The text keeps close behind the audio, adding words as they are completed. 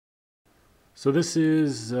So this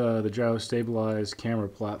is the Gyro stabilized camera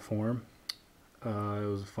platform. It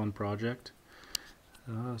was a fun project.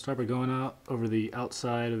 I'll start by going out over the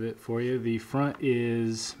outside of it for you. The front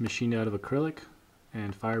is machined out of acrylic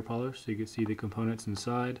and fire polished, so you can see the components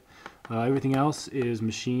inside. Everything else is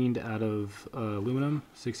machined out of aluminum,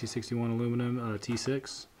 6061 aluminum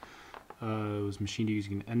T6. It was machined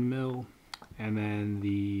using an end mill, and then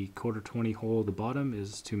the 1/4-20 hole at the bottom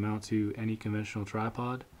is to mount to any conventional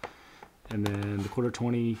tripod. And then the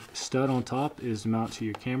 1/4-20 stud on top is to mount to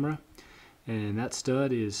your camera, and that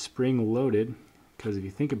stud is spring loaded, because if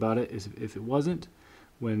you think about it, if it wasn't,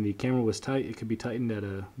 when the camera was tight, it could be tightened at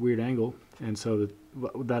a weird angle, and so the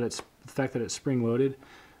fact that it's spring loaded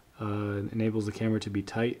enables the camera to be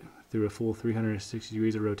tight through a full 360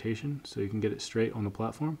 degrees of rotation, so you can get it straight on the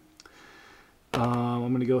platform. I'm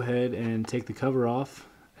going to go ahead and take the cover off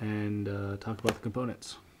and talk about the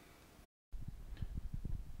components.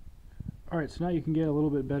 Alright, so now you can get a little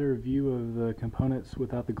bit better view of the components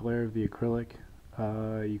without the glare of the acrylic.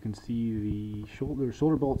 You can see the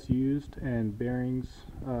shoulder bolts used and bearings,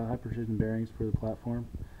 high precision bearings for the platform.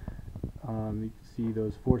 You can see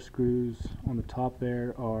those 4 screws on the top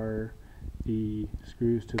there are the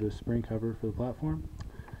screws to the spring cover for the platform.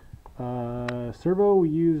 Servo, we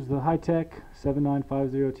use the Hitec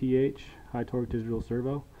 7950TH high torque digital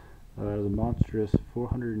servo. It has a monstrous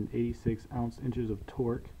 486 inches of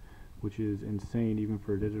torque, which is insane even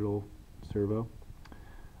for a digital servo.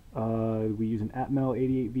 We use an Atmel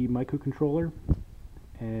 88V microcontroller,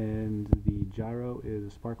 and the gyro is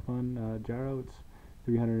a Sparkfun Gyro. It's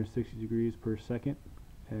 360 degrees per second,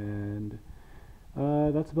 and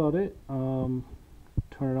that's about it.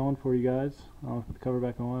 Turn it on for you guys. I'll put the cover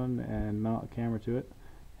back on and mount a camera to it,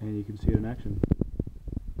 and you can see it in action.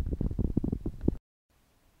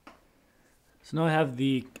 So now I have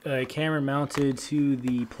the camera mounted to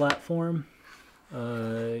the platform.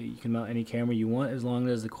 You can mount any camera you want as long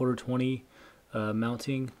as the 1/4-20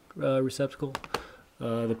 mounting receptacle.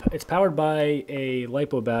 It's powered by a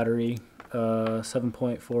LiPo battery,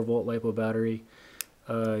 7.4 volt LiPo battery,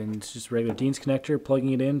 and it's just a regular Dean's connector.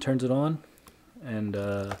 Plugging it in turns it on, and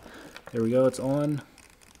there we go, it's on,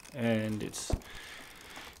 and it's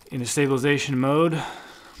in a stabilization mode.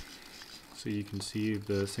 So you can see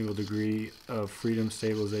the single degree of freedom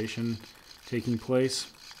stabilization taking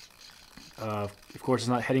place. Of course, it's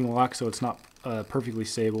not heading lock, so it's not perfectly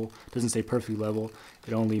stable. It doesn't stay perfectly level.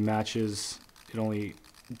 It only matches, it only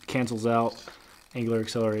cancels out angular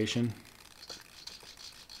acceleration.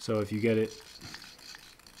 So if you get it,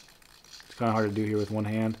 it's kind of hard to do here with one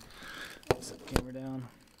hand. Set the camera down.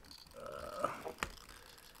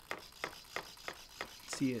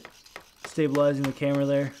 See it stabilizing the camera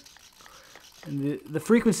there. And the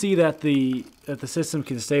frequency that the system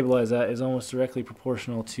can stabilize at is almost directly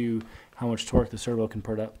proportional to how much torque the servo can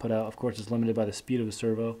put out. Of course, it's limited by the speed of the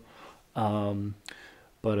servo,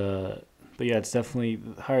 but yeah, it's definitely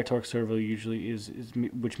higher torque servo usually is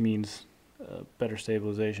which means better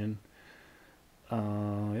stabilization.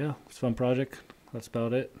 Yeah, it's a fun project. That's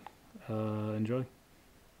about it. Enjoy.